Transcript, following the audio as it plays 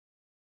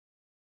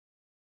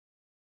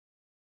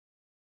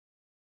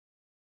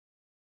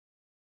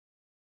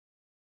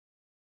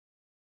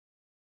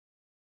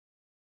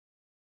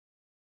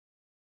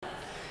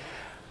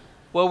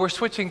Well, we're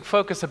switching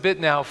focus a bit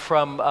now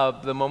from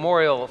the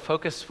memorial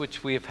focus,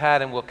 which we have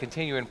had and will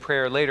continue in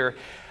prayer later,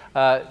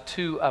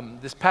 to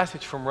this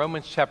passage from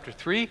Romans chapter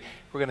 3.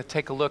 We're going to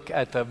take a look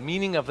at the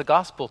meaning of the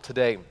gospel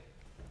today.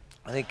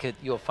 I think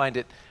you'll find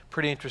it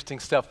pretty interesting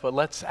stuff, but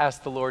let's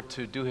ask the Lord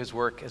to do his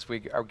work as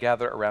we are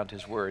gathered around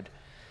his word.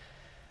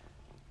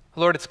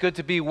 Lord, it's good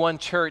to be one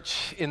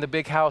church in the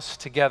big house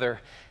together,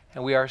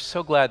 and we are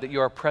so glad that you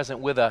are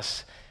present with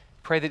us.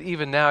 Pray that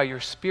even now your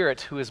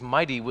Spirit, who is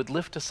mighty, would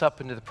lift us up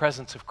into the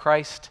presence of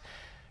Christ,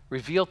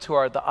 reveal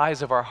to the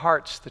eyes of our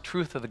hearts the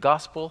truth of the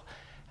gospel,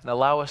 and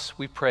allow us,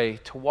 we pray,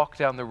 to walk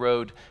down the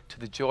road to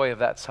the joy of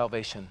that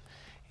salvation.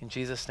 In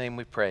Jesus' name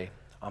we pray.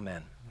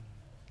 Amen.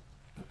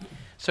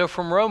 So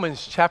from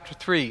Romans chapter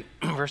 3,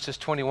 verses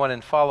 21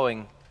 and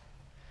following,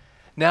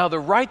 now the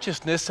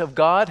righteousness of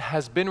God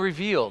has been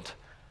revealed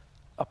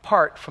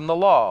apart from the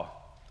law,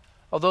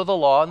 although the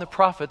law and the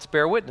prophets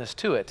bear witness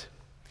to it.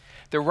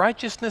 The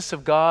righteousness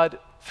of God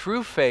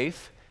through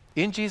faith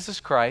in Jesus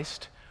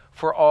Christ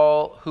for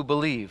all who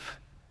believe.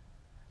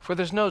 For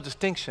there's no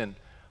distinction,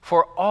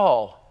 for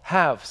all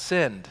have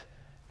sinned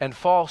and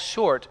fall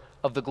short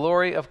of the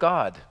glory of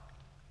God,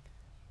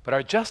 but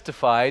are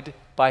justified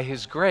by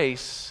his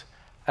grace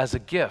as a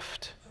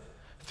gift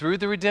through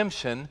the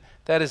redemption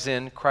that is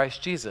in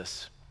Christ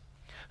Jesus,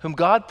 whom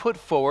God put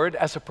forward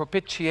as a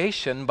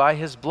propitiation by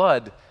his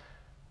blood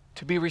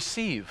to be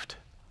received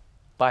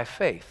by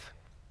faith.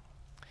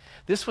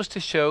 This was to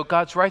show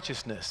God's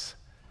righteousness,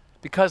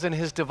 because in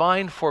his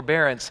divine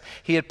forbearance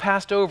he had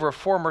passed over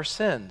former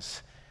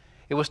sins.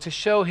 It was to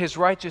show his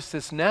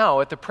righteousness now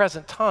at the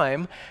present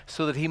time,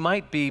 so that he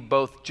might be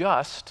both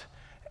just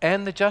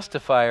and the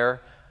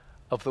justifier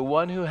of the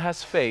one who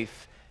has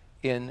faith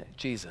in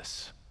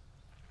Jesus.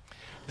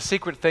 The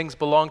secret things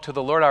belong to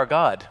the Lord our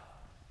God,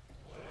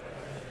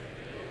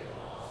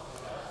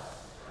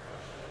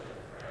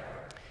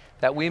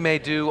 that we may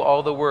do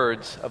all the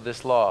words of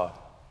this law.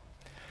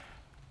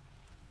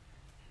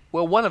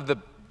 Well, one of the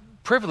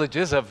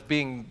privileges of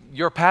being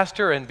your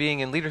pastor and being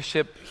in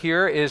leadership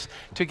here is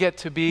to get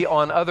to be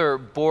on other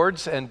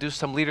boards and do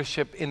some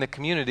leadership in the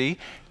community.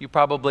 You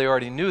probably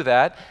already knew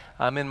that.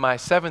 I'm in my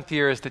 7th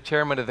year as the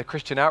chairman of the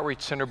Christian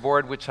Outreach Center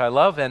Board, which I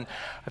love, and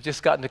I've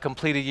just gotten to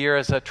complete a year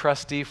as a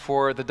trustee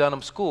for the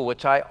Dunham School,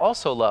 which I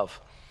also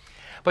love.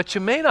 But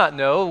you may not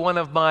know one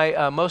of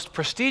my most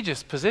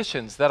prestigious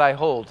positions that I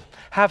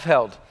have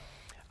held.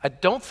 I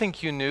don't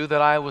think you knew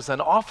that I was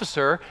an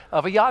officer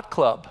of a yacht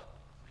club.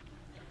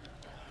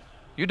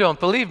 You don't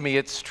believe me,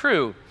 it's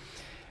true.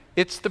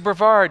 It's the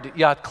Brevard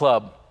Yacht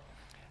Club.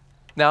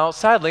 Now,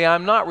 sadly,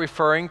 I'm not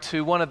referring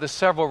to one of the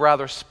several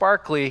rather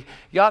sparkly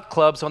yacht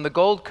clubs on the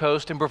Gold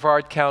Coast in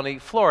Brevard County,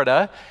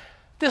 Florida.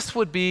 This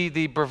would be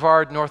the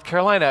Brevard, North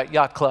Carolina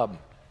Yacht Club.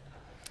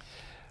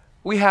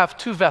 We have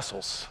 2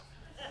 vessels.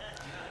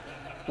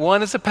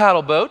 One is a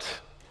paddle boat,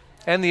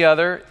 and the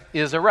other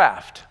is a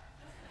raft.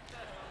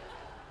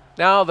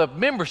 Now, the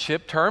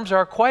membership terms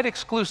are quite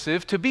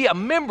exclusive. To be a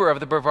member of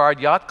the Brevard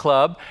Yacht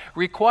Club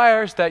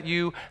requires that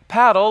you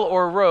paddle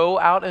or row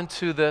out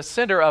into the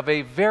center of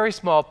a very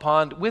small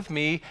pond with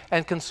me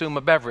and consume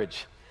a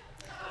beverage.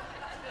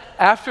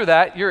 After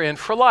that, you're in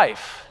for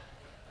life.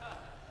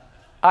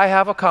 I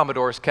have a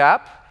Commodore's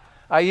cap.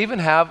 I even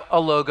have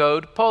a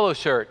logoed polo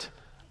shirt.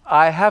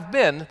 I have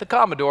been the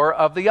Commodore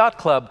of the Yacht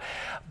Club.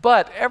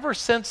 But ever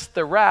since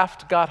the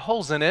raft got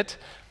holes in it,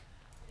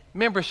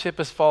 membership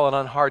has fallen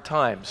on hard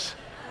times.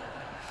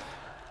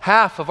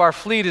 Half of our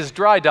fleet is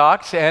dry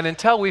docked, and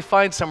until we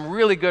find some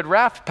really good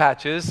raft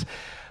patches,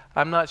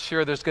 I'm not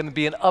sure there's going to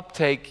be an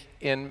uptake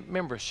in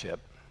membership.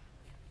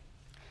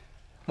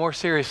 More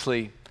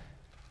seriously,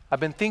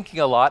 I've been thinking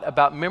a lot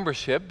about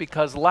membership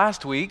because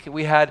last week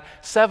we had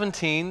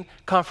 17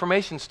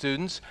 confirmation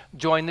students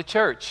join the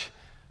church.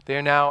 They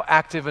are now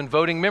active and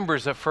voting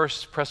members of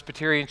First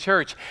Presbyterian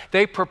Church.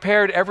 They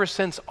prepared ever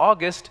since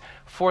August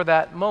for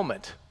that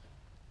moment.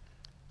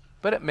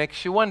 But it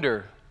makes you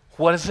wonder,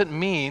 what does it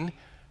mean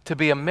to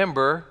be a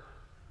member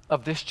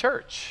of this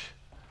church?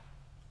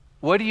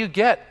 What do you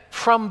get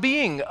from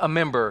being a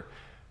member?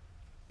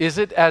 Is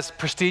it as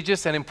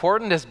prestigious and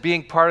important as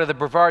being part of the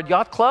Brevard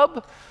Yacht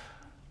Club?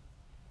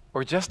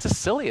 Or just as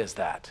silly as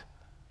that?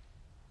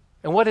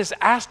 And what is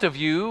asked of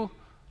you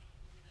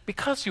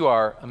because you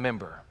are a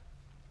member?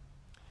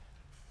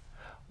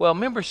 Well,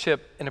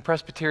 membership in a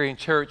Presbyterian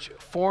church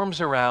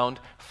forms around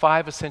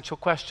 5 essential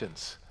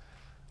questions.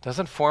 It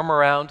doesn't form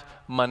around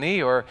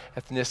money or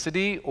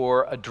ethnicity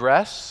or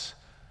address.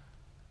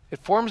 It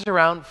forms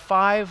around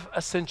 5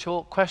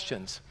 essential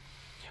questions,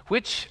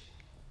 which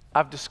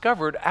I've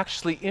discovered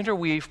actually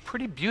interweave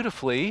pretty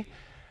beautifully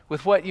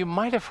with what you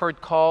might have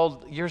heard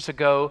called years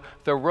ago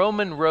the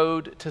Roman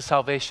road to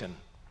salvation.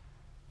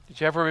 Did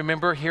you ever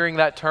remember hearing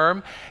that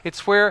term?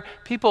 It's where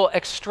people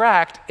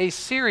extract a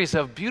series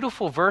of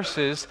beautiful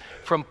verses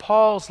from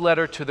Paul's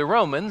letter to the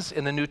Romans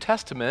in the New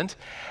Testament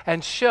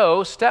and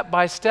show step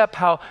by step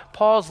how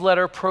Paul's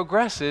letter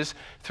progresses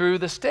through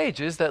the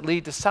stages that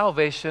lead to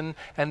salvation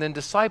and then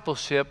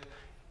discipleship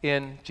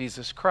in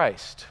Jesus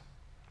Christ.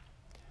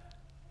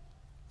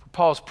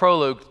 Paul's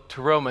prologue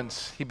to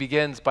Romans, he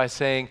begins by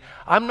saying,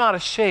 I'm not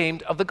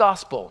ashamed of the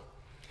gospel,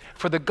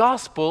 for the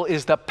gospel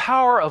is the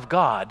power of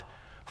God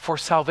for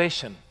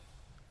salvation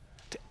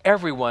to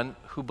everyone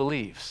who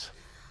believes.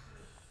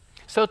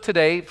 So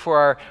today, for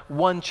our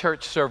one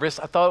church service,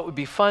 I thought it would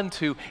be fun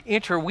to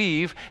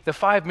interweave the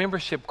 5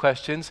 membership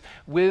questions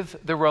with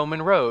the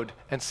Roman road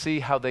and see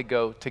how they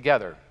go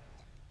together.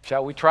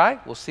 Shall we try?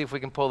 We'll see if we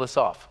can pull this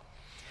off.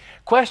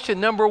 Question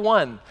number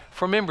 1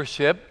 for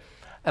membership,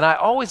 and I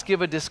always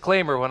give a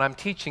disclaimer when I'm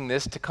teaching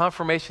this to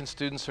confirmation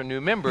students or new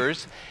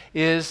members,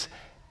 is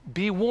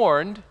be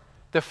warned,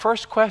 the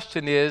first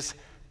question is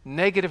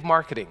negative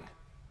marketing.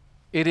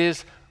 It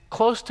is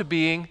close to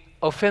being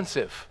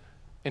offensive.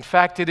 In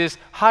fact, it is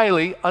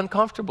highly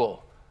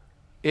uncomfortable.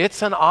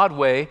 It's an odd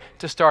way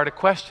to start a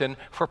question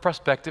for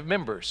prospective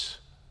members.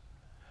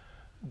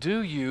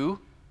 Do you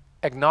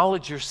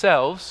acknowledge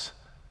yourselves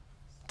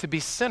to be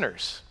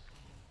sinners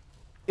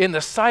in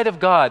the sight of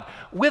God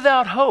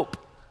without hope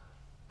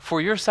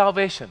for your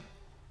salvation,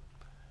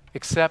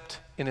 except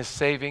in His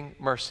saving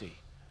mercy?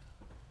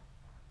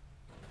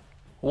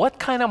 What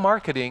kind of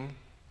marketing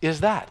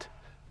is that?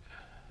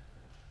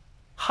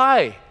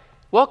 Hi.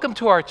 Welcome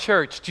to our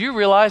church. Do you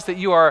realize that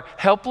you are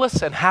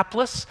helpless and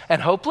hapless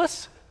and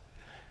hopeless?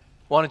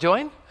 Want to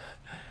join?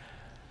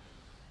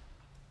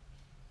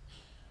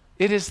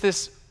 It is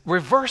this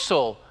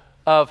reversal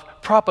of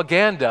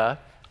propaganda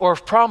or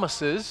of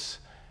promises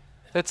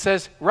that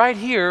says, right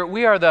here,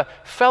 we are the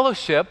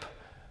fellowship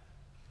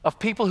of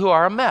people who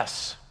are a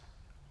mess.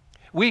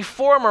 We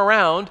form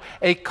around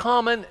a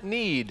common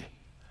need.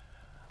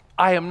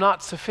 I am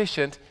not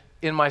sufficient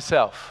in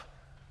myself.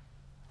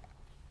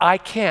 I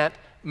can't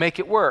make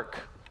it work.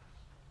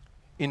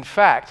 In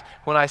fact,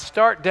 when I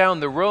start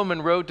down the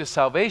Roman road to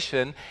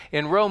salvation,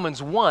 in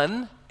Romans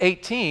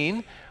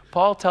 1:18,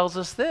 Paul tells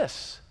us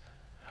this,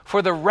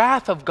 for the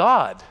wrath of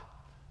God,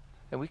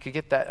 and we could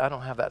get that, I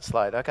don't have that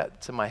slide,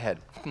 it's in my head.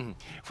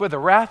 For the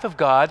wrath of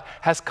God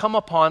has come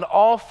upon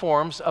all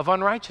forms of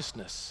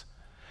unrighteousness.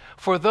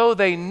 For though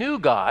they knew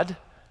God,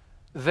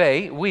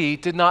 we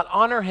did not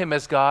honor Him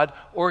as God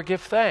or give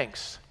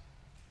thanks.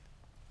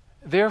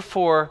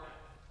 Therefore,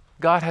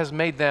 God has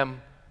made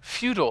them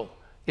futile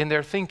in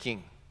their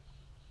thinking,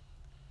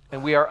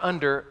 and we are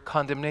under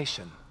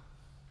condemnation.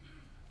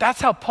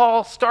 That's how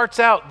Paul starts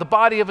out the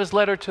body of his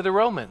letter to the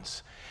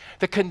Romans.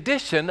 The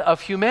condition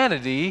of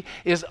humanity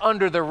is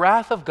under the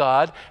wrath of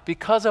God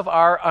because of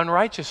our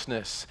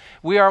unrighteousness.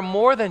 We are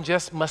more than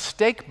just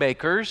mistake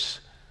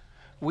makers.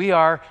 We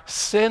are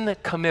sin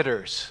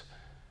committers.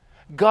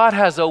 God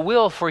has a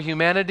will for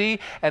humanity,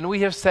 and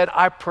we have said,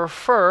 I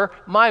prefer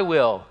my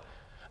will.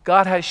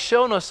 God has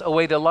shown us a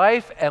way to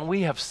life, and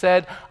we have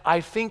said,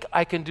 I think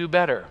I can do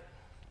better.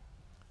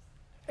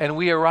 And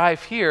we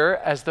arrive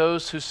here as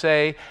those who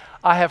say,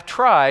 I have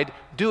tried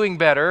doing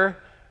better,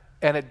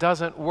 and it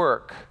doesn't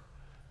work.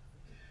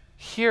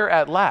 Here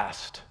at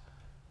last,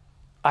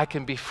 I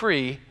can be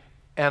free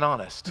and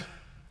honest.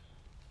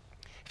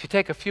 If you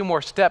take a few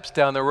more steps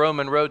down the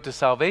Roman road to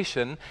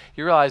salvation,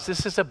 you realize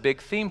this is a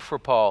big theme for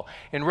Paul.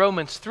 In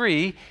Romans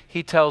 3,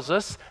 he tells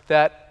us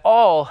that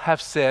all have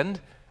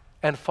sinned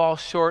and fall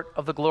short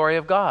of the glory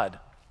of God.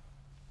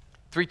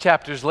 3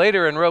 chapters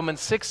later in Romans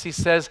 6, he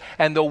says,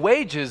 and the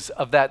wages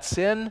of that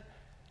sin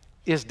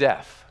is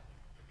death.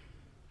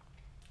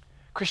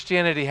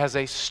 Christianity has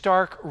a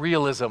stark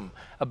realism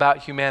about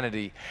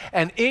humanity,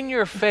 an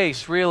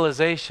in-your-face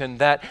realization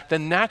that the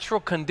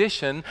natural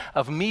condition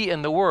of me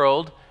in the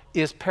world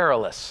is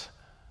perilous.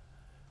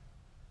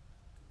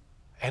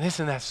 And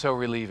isn't that so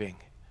relieving?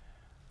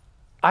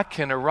 I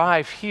can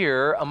arrive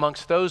here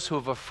amongst those who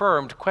have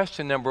affirmed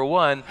question number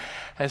 1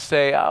 and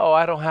say, oh,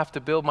 I don't have to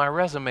build my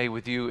resume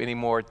with you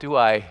anymore, do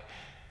I?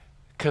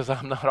 Because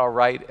I'm not all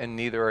right and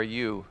neither are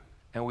you.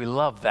 And we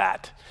love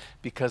that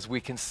because we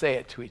can say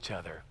it to each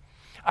other.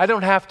 I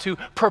don't have to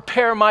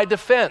prepare my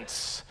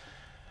defense.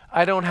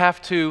 I don't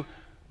have to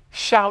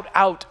shout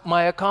out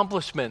my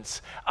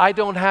accomplishments. I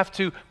don't have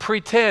to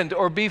pretend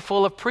or be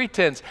full of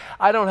pretense.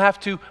 I don't have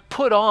to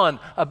put on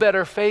a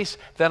better face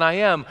than I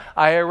am.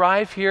 I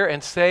arrive here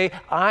and say,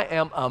 I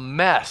am a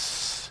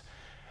mess,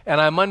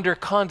 and I'm under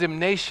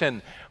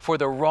condemnation for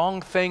the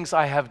wrong things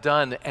I have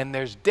done, and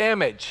there's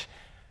damage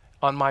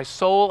on my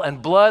soul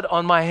and blood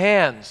on my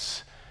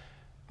hands.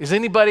 Is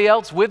anybody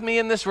else with me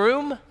in this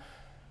room?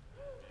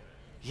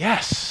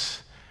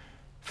 Yes.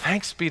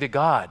 Thanks be to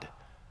God.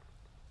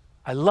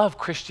 I love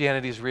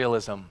Christianity's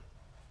realism.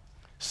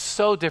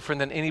 So different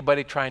than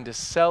anybody trying to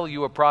sell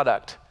you a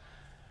product.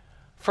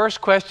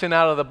 First question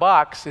out of the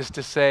box is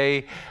to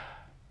say,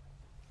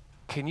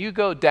 can you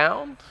go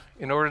down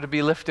in order to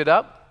be lifted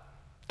up?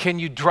 Can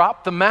you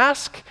drop the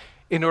mask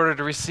in order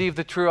to receive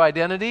the true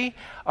identity?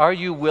 Are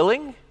you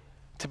willing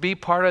to be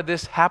part of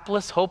this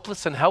hapless,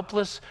 hopeless, and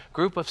helpless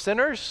group of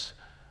sinners?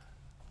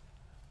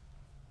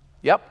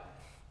 Yep.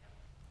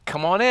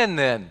 Come on in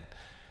then.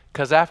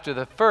 Because after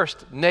the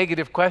first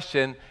negative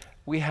question,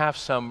 we have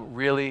some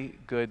really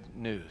good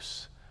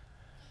news.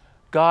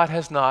 God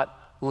has not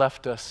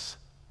left us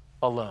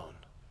alone.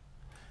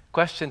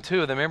 Question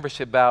 2 of the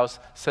membership vows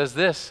says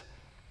this: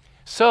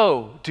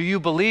 so, do you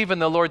believe in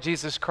the Lord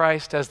Jesus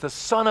Christ as the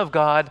Son of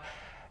God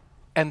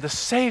and the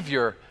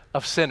Savior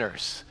of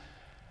sinners?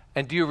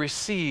 And do you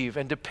receive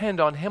and depend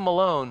on Him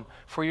alone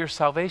for your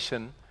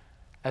salvation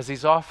as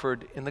He's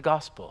offered in the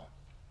gospel?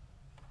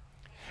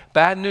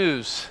 Bad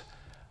news: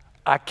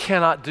 I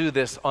cannot do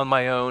this on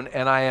my own,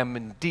 and I am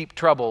in deep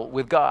trouble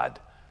with God.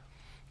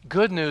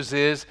 Good news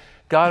is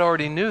God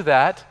already knew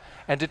that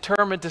and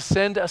determined to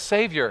send a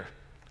Savior.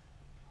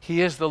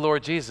 He is the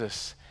Lord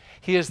Jesus.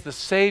 He is the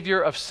Savior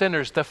of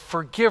sinners, the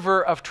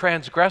forgiver of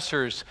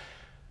transgressors,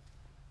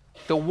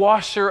 the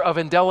washer of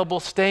indelible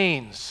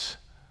stains,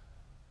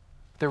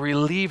 the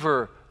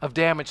reliever of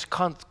damaged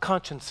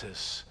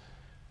consciences,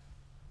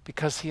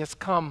 because He has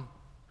come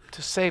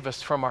to save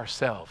us from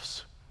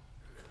ourselves.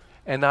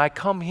 And I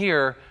come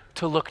here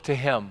to look to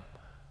Him.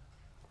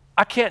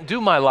 I can't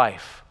do my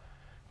life.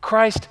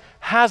 Christ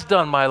has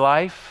done my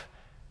life,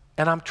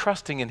 and I'm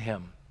trusting in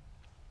Him.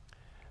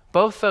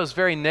 Both those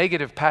very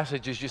negative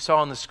passages you saw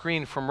on the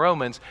screen from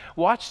Romans,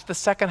 watch the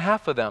second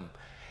half of them.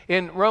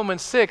 In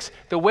Romans 6,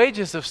 the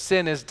wages of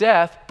sin is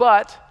death,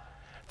 but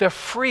the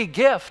free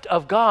gift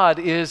of God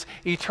is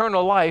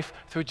eternal life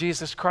through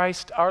Jesus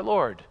Christ our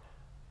Lord.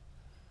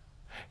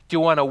 Do you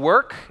want to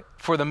work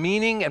for the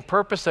meaning and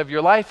purpose of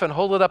your life and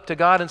hold it up to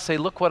God and say,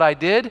 look what I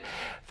did?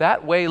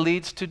 That way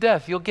leads to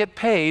death. You'll get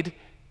paid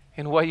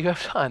in what you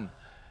have done.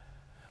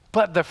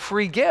 But the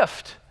free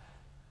gift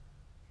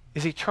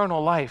is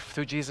eternal life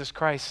through Jesus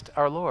Christ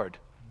our Lord.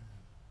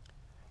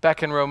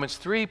 Back in Romans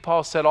 3,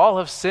 Paul said, all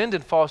have sinned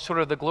and fall short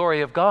of the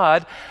glory of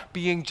God,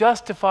 being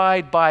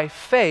justified by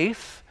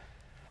faith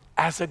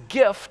as a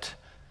gift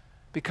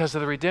because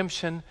of the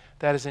redemption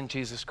that is in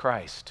Jesus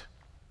Christ.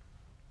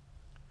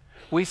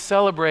 We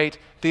celebrate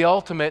the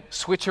ultimate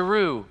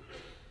switcheroo.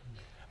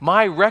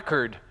 My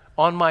record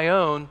on my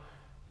own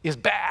is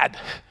bad,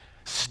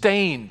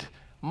 stained,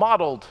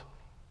 mottled.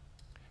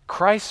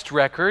 Christ's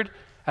record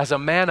as a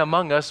man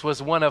among us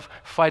was one of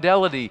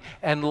fidelity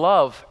and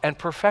love and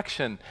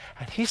perfection.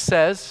 And He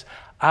says,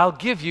 I'll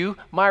give you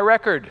my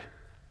record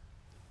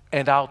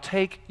and I'll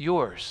take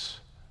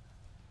yours.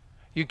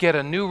 You get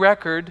a new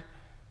record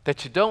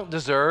that you don't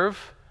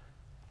deserve,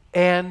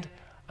 and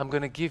I'm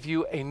going to give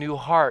you a new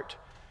heart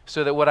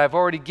so that what I've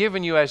already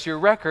given you as your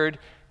record,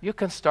 you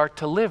can start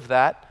to live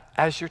that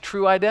as your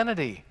true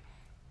identity.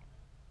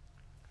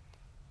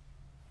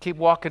 Keep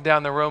walking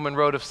down the Roman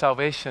road of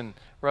salvation.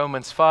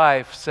 Romans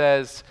 5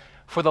 says,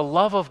 for the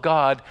love of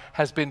God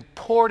has been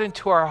poured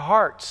into our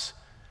hearts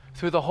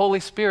through the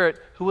Holy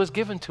Spirit who was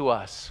given to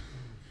us.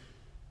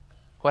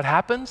 What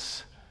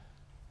happens?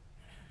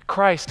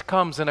 Christ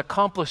comes and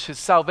accomplishes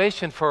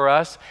salvation for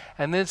us,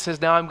 and then says,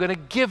 now I'm going to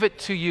give it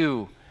to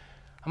you.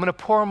 I'm going to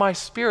pour my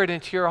Spirit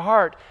into your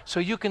heart so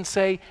you can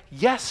say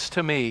yes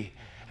to me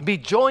and be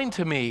joined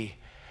to me.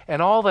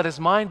 And all that is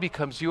mine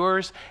becomes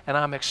yours, and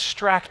I'm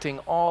extracting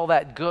all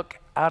that gook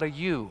out of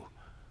you.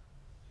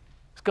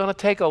 It's going to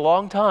take a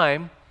long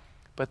time,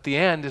 but the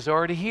end is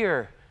already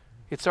here.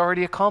 It's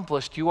already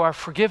accomplished. You are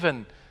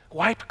forgiven,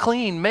 wiped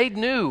clean, made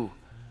new.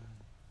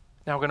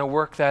 Now we're going to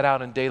work that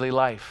out in daily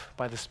life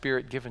by the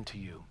Spirit given to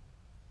you.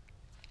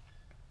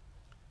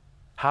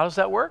 How does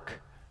that work?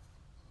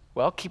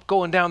 Well, keep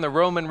going down the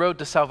Roman road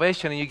to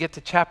salvation and you get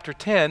to chapter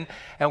 10,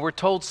 and we're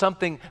told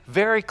something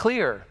very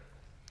clear.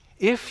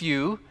 If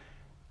you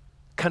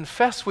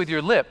confess with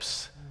your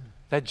lips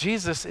that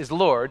Jesus is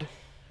Lord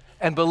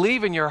and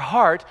believe in your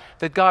heart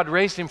that God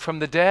raised Him from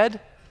the dead,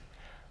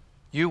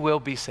 you will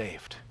be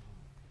saved.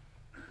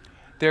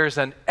 There's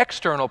an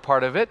external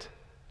part of it.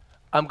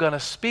 I'm going to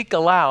speak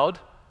aloud.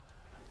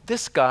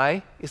 This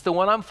guy is the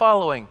one I'm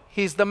following.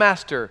 He's the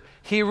master.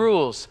 He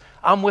rules.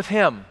 I'm with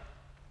Him.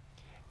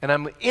 And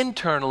I'm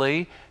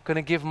internally going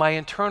to give my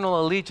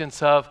internal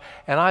allegiance of,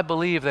 and I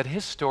believe that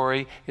His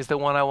story is the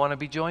one I want to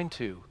be joined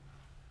to.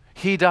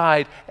 He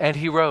died and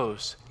He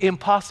rose.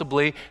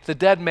 Impossibly, the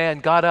dead man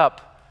got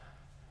up.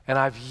 And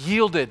I've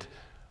yielded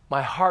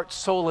my heart,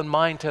 soul, and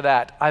mind to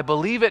that. I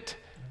believe it,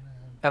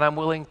 and I'm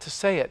willing to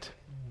say it.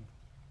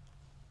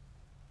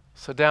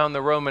 So down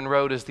the Roman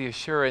road is the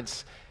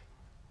assurance,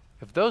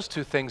 if those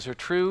two things are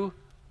true,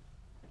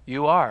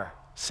 you are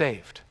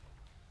saved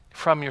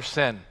from your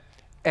sin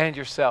and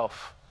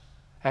yourself,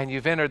 and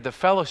you've entered the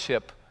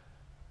fellowship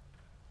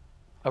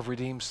of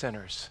redeemed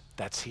sinners.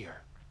 That's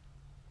here.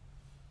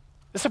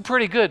 It's a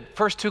pretty good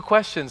first two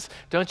questions,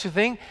 don't you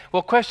think?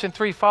 Well, question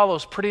 3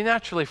 follows pretty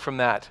naturally from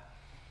that.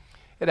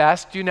 It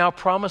asks, do you now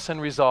promise and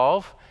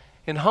resolve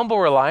in humble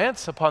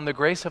reliance upon the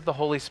grace of the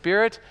Holy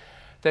Spirit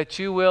that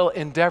you will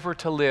endeavor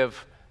to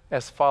live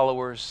as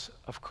followers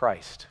of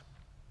Christ?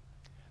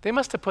 They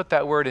must have put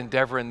that word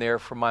endeavor in there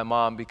for my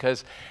mom,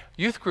 because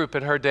youth group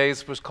in her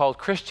days was called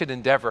Christian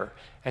Endeavor,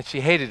 and she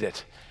hated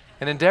it.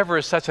 And endeavor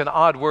is such an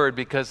odd word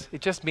because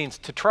it just means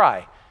to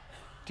try.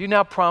 Do you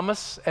now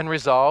promise and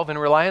resolve in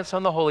reliance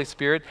on the Holy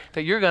Spirit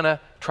that you're going to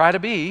try to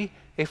be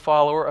a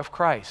follower of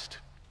Christ?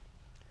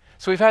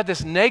 So we've had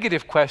this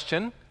negative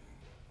question,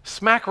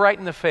 smack right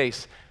in the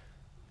face.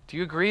 Do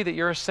you agree that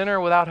you're a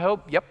sinner without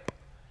hope? Yep.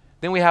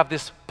 Then we have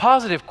this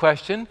positive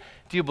question.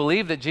 Do you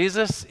believe that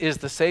Jesus is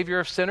the Savior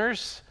of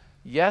sinners?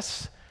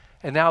 Yes.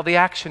 And now the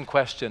action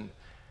question.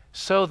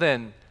 So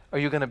then, are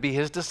you going to be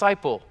his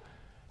disciple?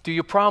 Do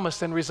you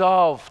promise and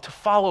resolve to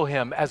follow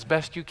him as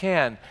best you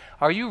can?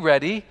 Are you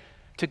ready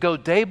to go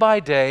day by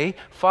day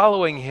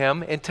following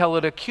him until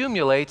it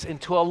accumulates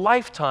into a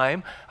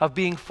lifetime of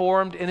being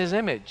formed in his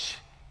image?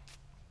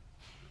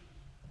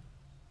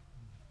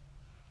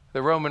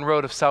 The Roman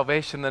road of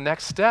salvation, the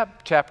next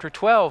step, chapter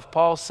 12,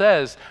 Paul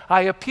says,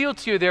 I appeal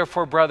to you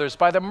therefore, brothers,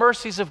 by the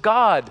mercies of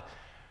God,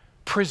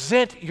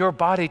 present your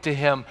body to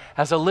him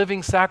as a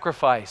living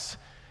sacrifice,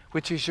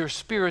 which is your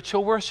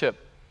spiritual worship.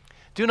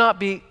 Do not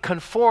be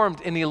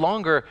conformed any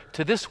longer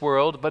to this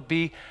world, but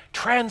be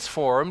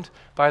transformed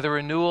by the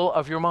renewal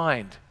of your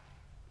mind.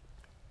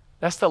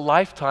 That's the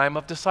lifetime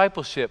of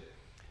discipleship.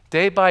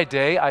 Day by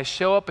day, I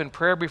show up in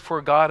prayer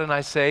before God and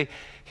I say,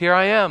 here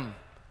I am.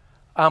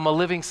 I'm a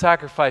living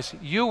sacrifice.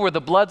 You were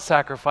the blood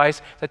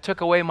sacrifice that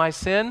took away my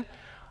sin.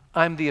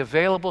 I'm the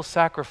available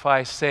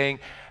sacrifice saying,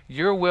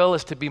 your will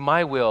is to be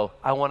my will.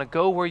 I want to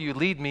go where you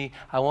lead me.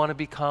 I want to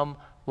become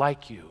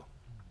like you.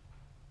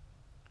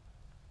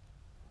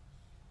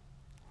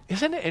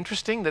 Isn't it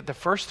interesting that the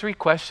first three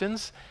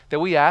questions that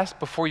we ask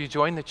before you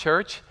join the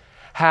church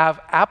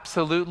have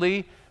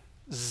absolutely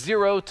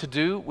zero to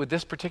do with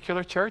this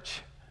particular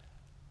church?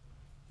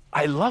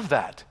 I love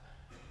that.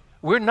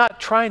 We're not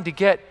trying to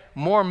get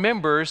more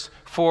members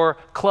for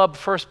Club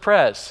First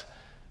Pres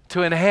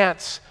to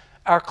enhance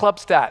our club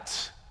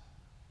stats.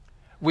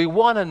 We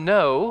want to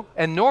know,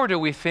 and nor do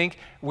we think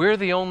we're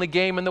the only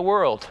game in the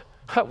world.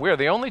 We're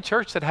the only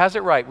church that has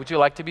it right. Would you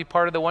like to be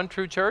part of the one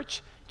true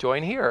church?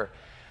 Join here.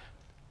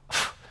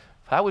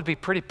 That would be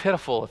pretty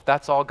pitiful if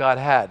that's all God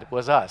had,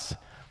 was us.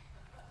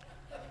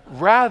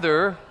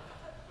 Rather,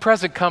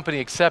 present company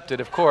accepted,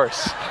 of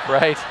course,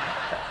 right?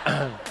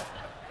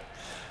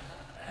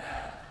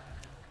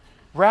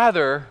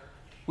 Rather,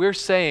 we're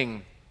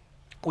saying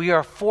we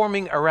are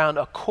forming around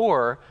a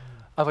core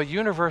of a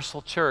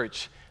universal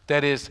church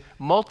that is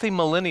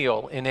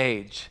multimillennial in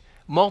age,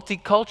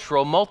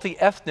 multicultural,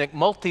 multi-ethnic,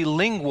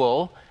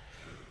 multilingual,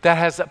 that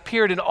has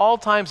appeared in all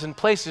times and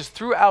places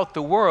throughout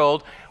the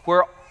world,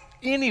 where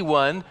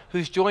anyone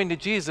who's joined to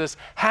Jesus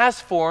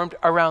has formed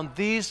around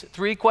these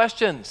three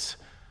questions.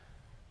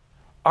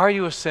 Are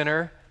you a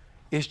sinner?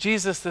 Is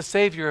Jesus the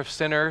Savior of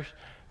sinners?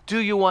 Do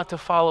you want to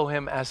follow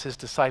him as his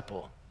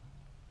disciple?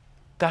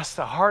 That's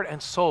the heart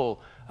and soul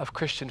of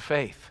Christian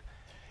faith.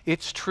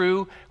 It's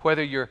true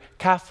whether you're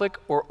Catholic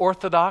or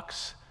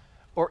Orthodox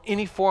or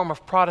any form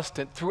of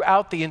Protestant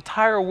throughout the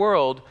entire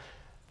world.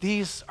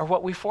 These are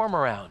what we form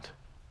around.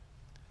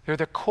 They're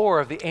the core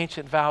of the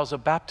ancient vows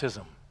of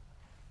baptism.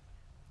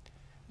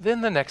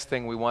 Then the next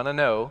thing we want to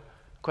know,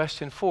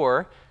 question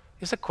 4,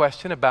 is a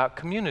question about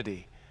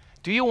community.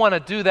 Do you want to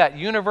do that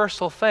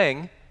universal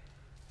thing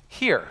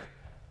here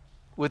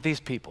with these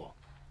people?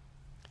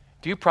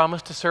 Do you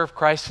promise to serve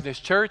Christ in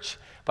his church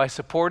by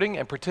supporting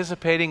and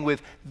participating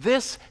with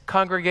this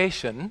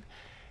congregation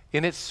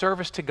in its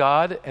service to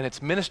God and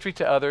its ministry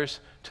to others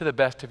to the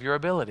best of your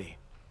ability?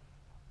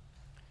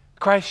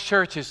 Christ's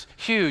church is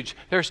huge.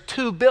 There's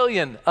 2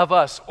 billion of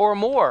us or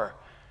more.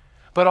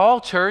 But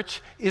all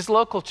church is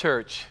local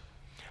church.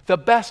 The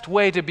best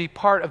way to be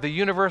part of the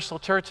universal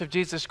church of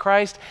Jesus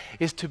Christ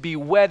is to be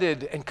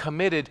wedded and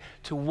committed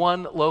to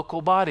one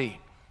local body.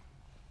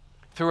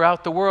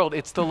 Throughout the world,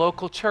 it's the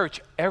local church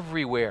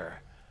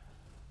everywhere.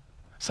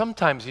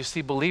 Sometimes you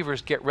see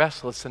believers get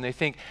restless and they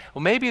think,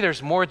 well, maybe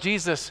there's more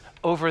Jesus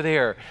over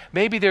there.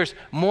 Maybe there's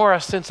more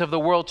a sense of the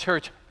world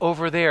church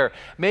over there.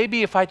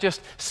 Maybe if I just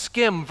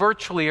skim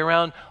virtually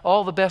around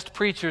all the best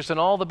preachers and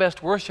all the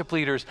best worship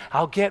leaders,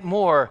 I'll get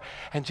more.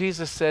 And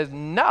Jesus says,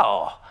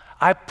 no,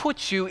 I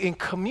put you in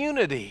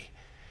community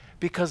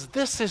because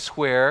this is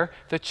where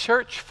the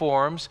church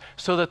forms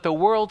so that the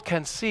world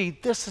can see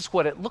this is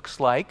what it looks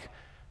like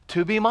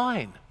to be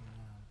mine.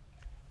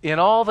 In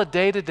all the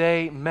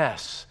day-to-day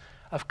mess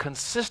of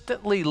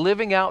consistently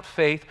living out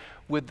faith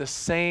with the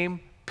same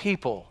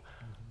people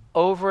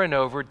over and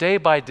over, day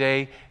by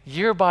day,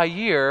 year by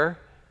year,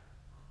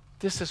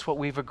 this is what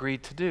we've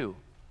agreed to do.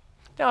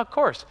 Now, of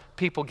course,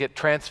 people get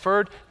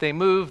transferred, they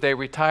move, they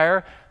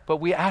retire, but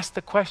we ask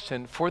the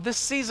question, for this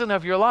season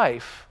of your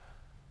life,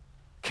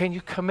 can you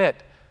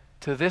commit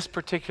to this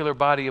particular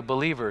body of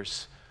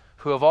believers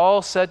who have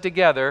all said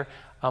together,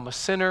 I'm a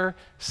sinner,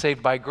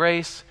 saved by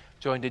grace,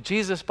 joined to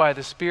Jesus by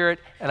the Spirit,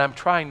 and I'm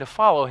trying to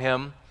follow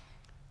him.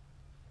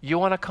 You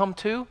want to come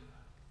too?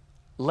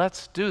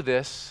 Let's do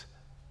this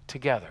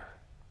together.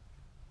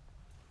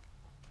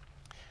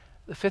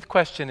 The fifth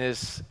question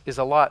is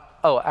a lot.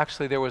 Oh,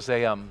 actually, there's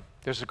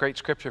a great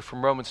scripture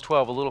from Romans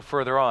 12 a little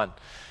further on.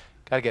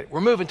 Got to get it. We're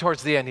moving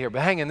towards the end here,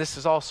 but hang in, this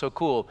is all so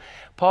cool.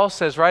 Paul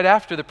says right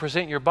after the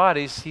present your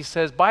bodies, he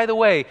says, by the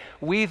way,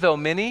 we, though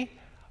many,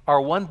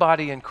 are one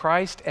body in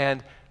Christ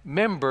and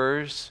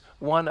members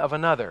one of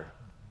another.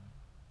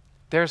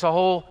 There's a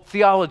whole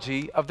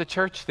theology of the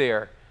church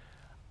there.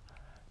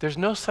 There's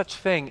no such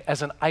thing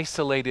as an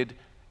isolated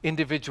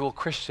individual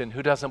Christian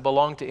who doesn't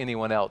belong to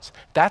anyone else.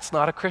 That's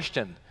not a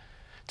Christian.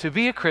 To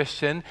be a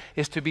Christian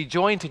is to be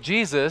joined to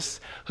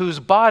Jesus, whose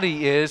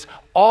body is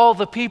all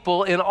the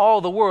people in all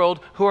the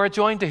world who are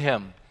joined to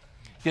him.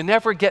 You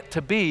never get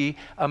to be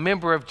a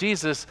member of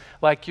Jesus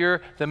like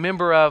you're the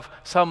member of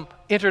some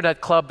internet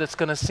club that's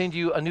going to send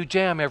you a new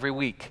jam every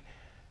week.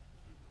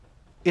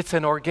 It's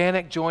an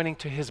organic joining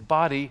to his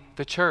body,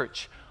 the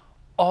church.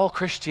 All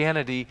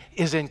Christianity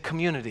is in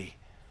community.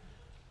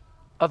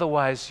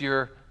 Otherwise,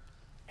 you're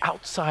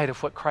outside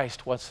of what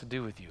Christ wants to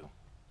do with you.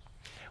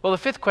 Well, the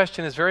fifth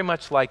question is very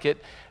much like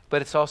it,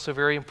 but it's also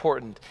very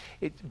important.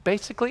 It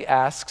basically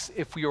asks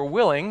if you're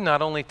willing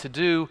not only to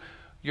do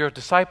your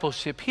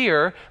discipleship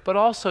here, but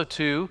also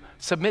to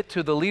submit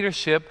to the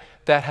leadership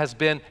that has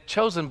been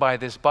chosen by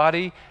this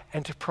body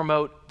and to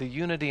promote the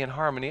unity and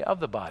harmony of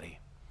the body.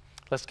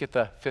 Let's get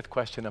the fifth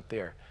question up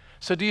there.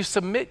 So do you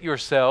submit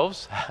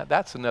yourselves,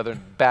 that's another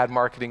bad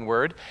marketing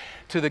word,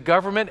 to the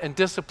government and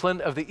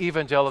discipline of the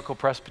Evangelical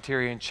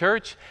Presbyterian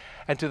Church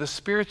and to the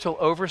spiritual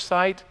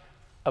oversight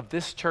of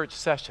this church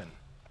session?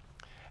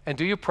 And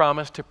do you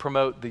promise to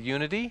promote the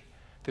unity,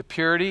 the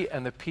purity,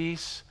 and the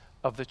peace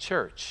of the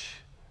church?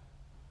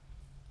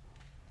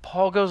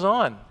 Paul goes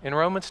on in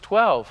Romans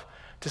 12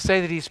 to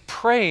say that he's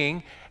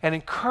praying and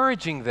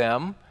encouraging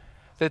them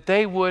that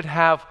they would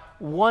have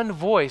one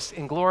voice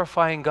in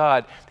glorifying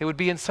God. They would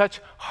be in such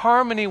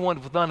harmony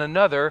one with one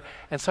another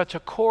and such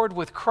accord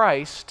with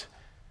Christ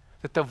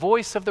that the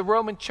voice of the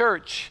Roman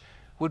church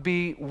would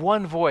be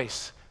one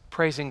voice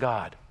praising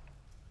God.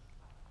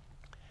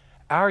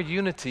 Our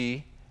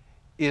unity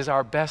is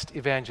our best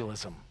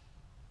evangelism.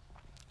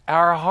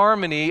 Our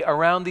harmony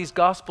around these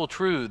gospel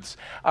truths,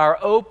 our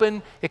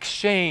open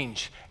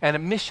exchange and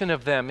admission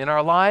of them in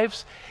our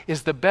lives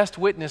is the best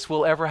witness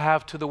we'll ever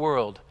have to the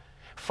world.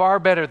 Far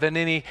better than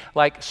any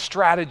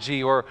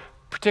strategy or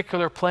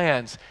particular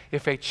plans.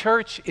 If a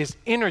church is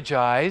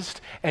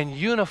energized and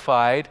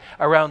unified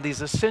around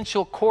these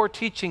essential core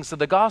teachings of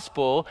the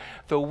gospel,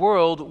 the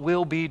world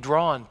will be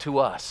drawn to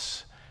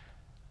us.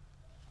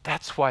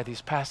 That's why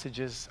these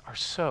passages are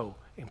so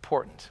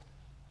important.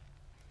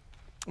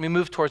 Let me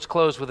move towards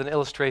close with an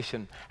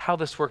illustration, how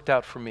this worked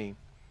out for me.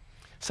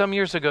 Some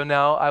years ago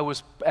now, I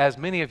was, as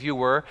many of you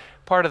were,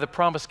 part of the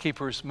Promise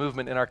Keepers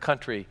movement in our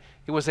country.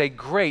 It was a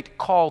great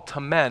call to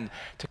men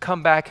to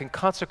come back and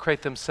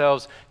consecrate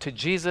themselves to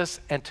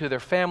Jesus and to their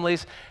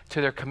families,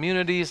 to their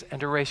communities, and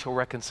to racial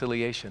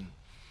reconciliation.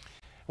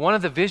 One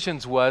of the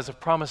visions of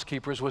Promise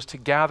Keepers was to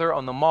gather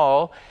on the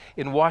Mall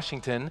in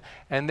Washington,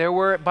 and there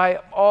were, by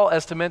all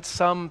estimates,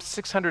 some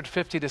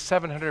 650 to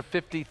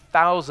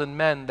 750,000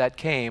 men that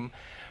came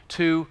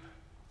to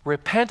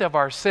repent of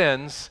our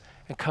sins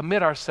and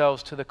commit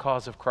ourselves to the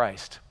cause of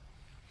Christ.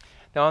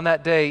 Now, on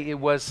that day, it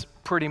was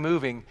pretty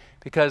moving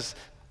because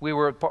we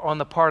were on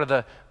the part of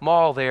the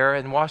mall there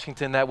in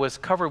Washington that was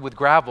covered with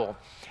gravel,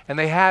 and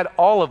they had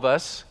all of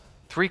us,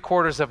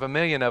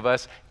 750,000 of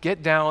us,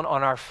 get down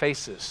on our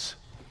faces.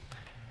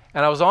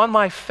 And I was on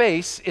my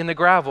face in the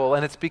gravel,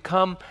 and it's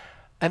become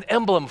an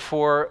emblem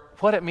for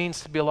what it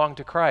means to belong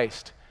to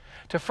Christ.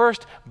 To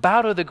first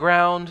bow to the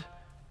ground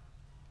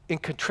in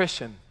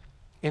contrition,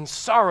 in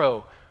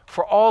sorrow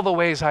for all the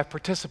ways I've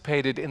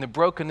participated in the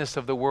brokenness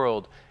of the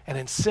world and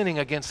in sinning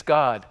against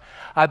God.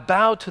 I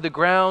bowed to the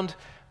ground,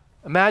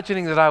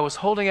 imagining that I was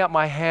holding out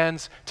my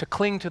hands to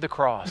cling to the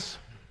cross.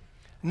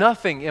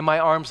 Nothing in my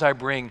arms I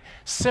bring,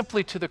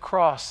 simply to the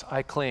cross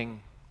I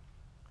cling.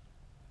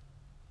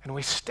 And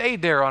we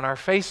stayed there on our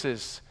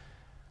faces.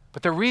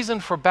 But the reason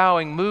for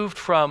bowing moved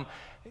from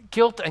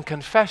guilt and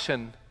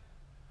confession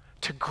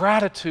to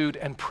gratitude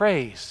and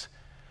praise.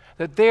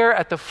 That there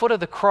at the foot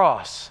of the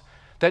cross,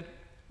 that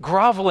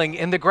groveling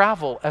in the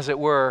gravel, as it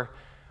were,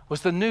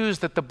 was the news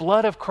that the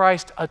blood of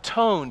Christ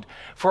atoned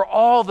for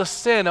all the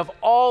sin of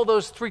all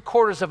those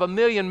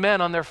 750,000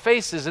 men on their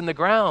faces in the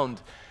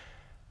ground.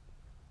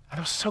 And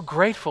I was so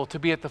grateful to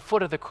be at the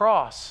foot of the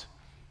cross.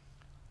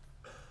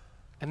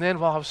 And then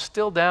while I was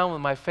still down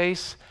with my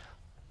face,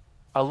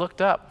 I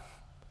looked up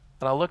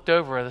and I looked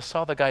over and I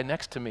saw the guy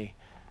next to me.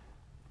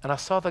 And I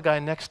saw the guy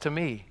next to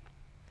me.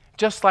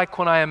 Just like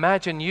when I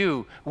imagine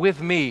you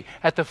with me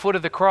at the foot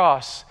of the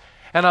cross.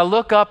 And I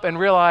look up and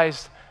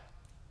realize,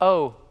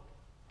 oh,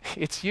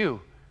 it's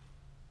you.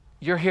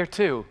 You're here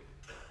too.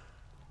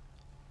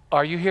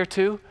 Are you here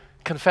too?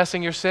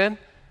 Confessing your sin?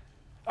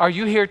 Are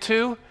you here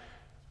too?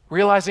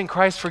 Realizing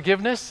Christ's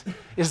forgiveness?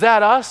 Is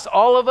that us?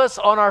 All of us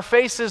on our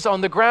faces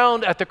on the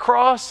ground at the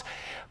cross,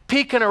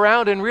 peeking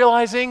around and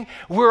realizing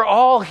we're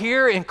all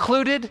here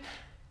included,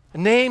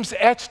 names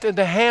etched in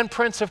the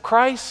handprints of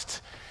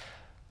Christ?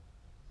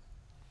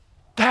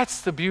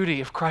 That's the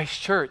beauty of Christ's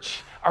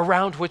church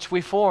around which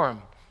we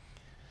form.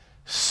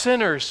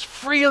 Sinners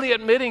freely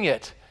admitting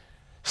it,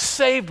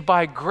 saved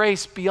by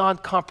grace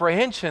beyond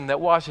comprehension that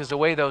washes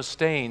away those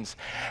stains,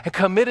 and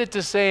committed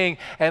to saying,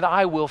 and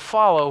I will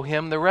follow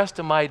him the rest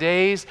of my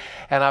days,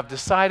 and I've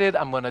decided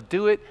I'm going to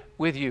do it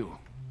with you.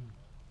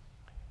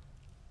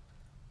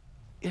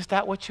 Is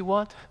that what you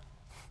want?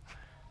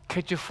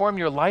 Could you form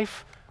your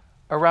life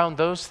around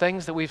those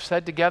things that we've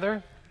said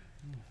together?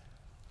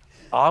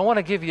 I want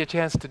to give you a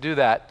chance to do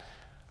that.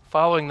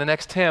 Following the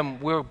next hymn,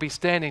 we'll be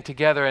standing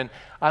together, and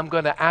I'm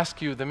going to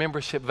ask you the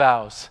membership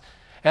vows.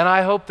 And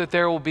I hope that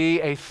there will be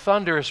a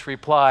thunderous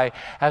reply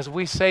as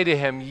we say to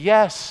him,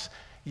 yes,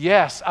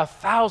 yes,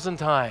 1,000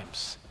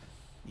 times,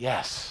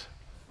 yes.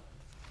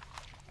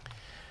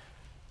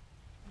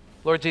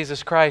 Lord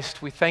Jesus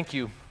Christ, we thank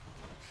you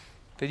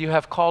that you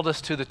have called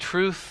us to the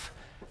truth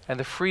and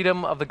the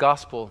freedom of the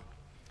gospel.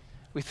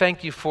 We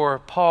thank you for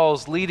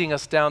Paul's leading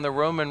us down the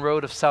Roman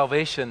road of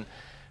salvation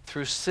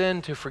through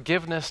sin to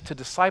forgiveness to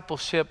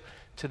discipleship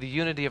to the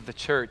unity of the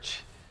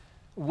church.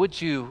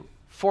 Would you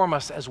form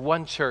us as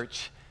one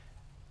church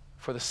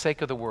for the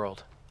sake of the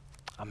world?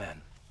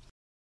 Amen.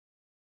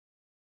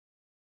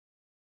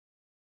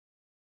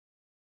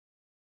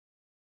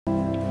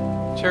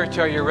 Church,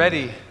 are you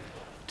ready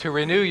to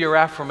renew your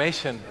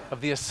affirmation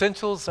of the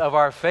essentials of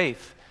our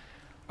faith?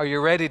 Are you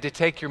ready to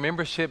take your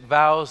membership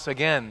vows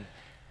again?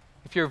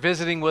 If you're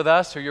visiting with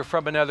us or you're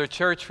from another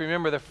church,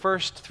 remember the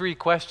first 3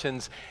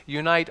 questions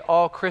unite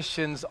all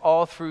Christians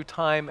all through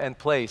time and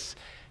place.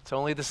 It's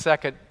only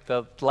the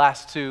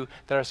last 2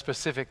 that are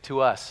specific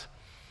to us.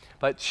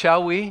 But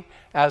shall we,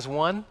 as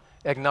one,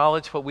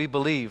 acknowledge what we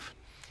believe?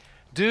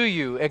 Do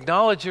you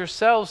acknowledge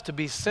yourselves to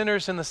be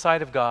sinners in the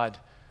sight of God,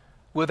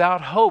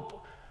 without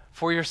hope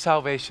for your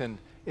salvation,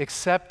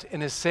 except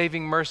in His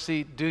saving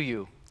mercy? Do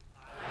you?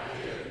 I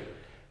do.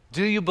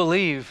 Do you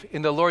believe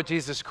in the Lord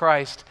Jesus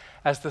Christ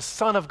as the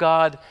Son of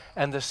God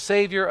and the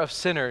Savior of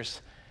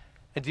sinners?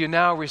 And do you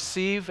now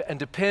receive and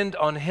depend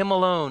on Him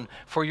alone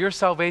for your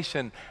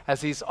salvation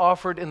as He's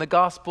offered in the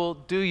gospel?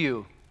 Do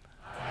you?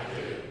 I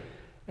do.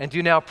 And do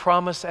you now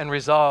promise and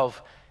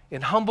resolve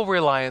in humble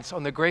reliance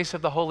on the grace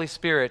of the Holy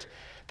Spirit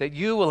that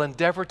you will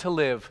endeavor to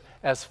live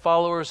as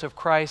followers of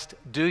Christ?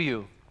 Do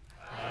you?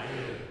 I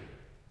do.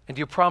 And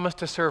you promise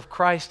to serve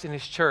Christ in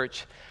His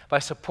church by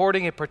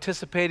supporting and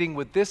participating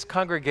with this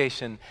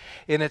congregation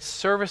in its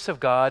service of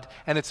God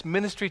and its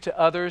ministry to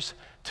others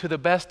to the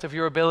best of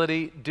your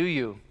ability? Do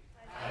you?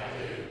 I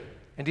do.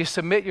 And do you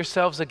submit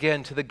yourselves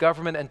again to the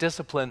government and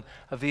discipline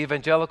of the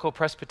Evangelical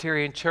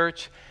Presbyterian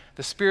Church,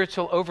 the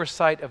spiritual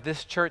oversight of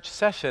this church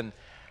session?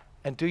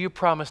 And do you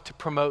promise to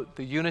promote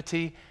the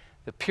unity,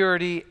 the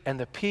purity, and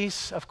the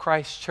peace of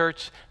Christ's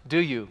church? Do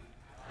you?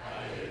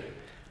 I do.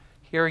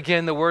 Here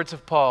again the words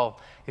of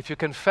Paul. If you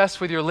confess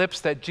with your lips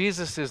that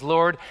Jesus is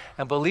Lord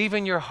and believe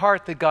in your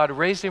heart that God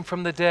raised Him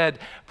from the dead,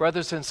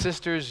 brothers and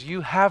sisters,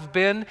 you have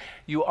been,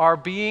 you are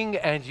being,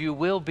 and you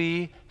will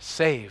be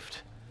saved.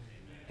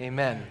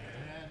 Amen.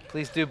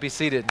 Please do be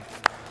seated.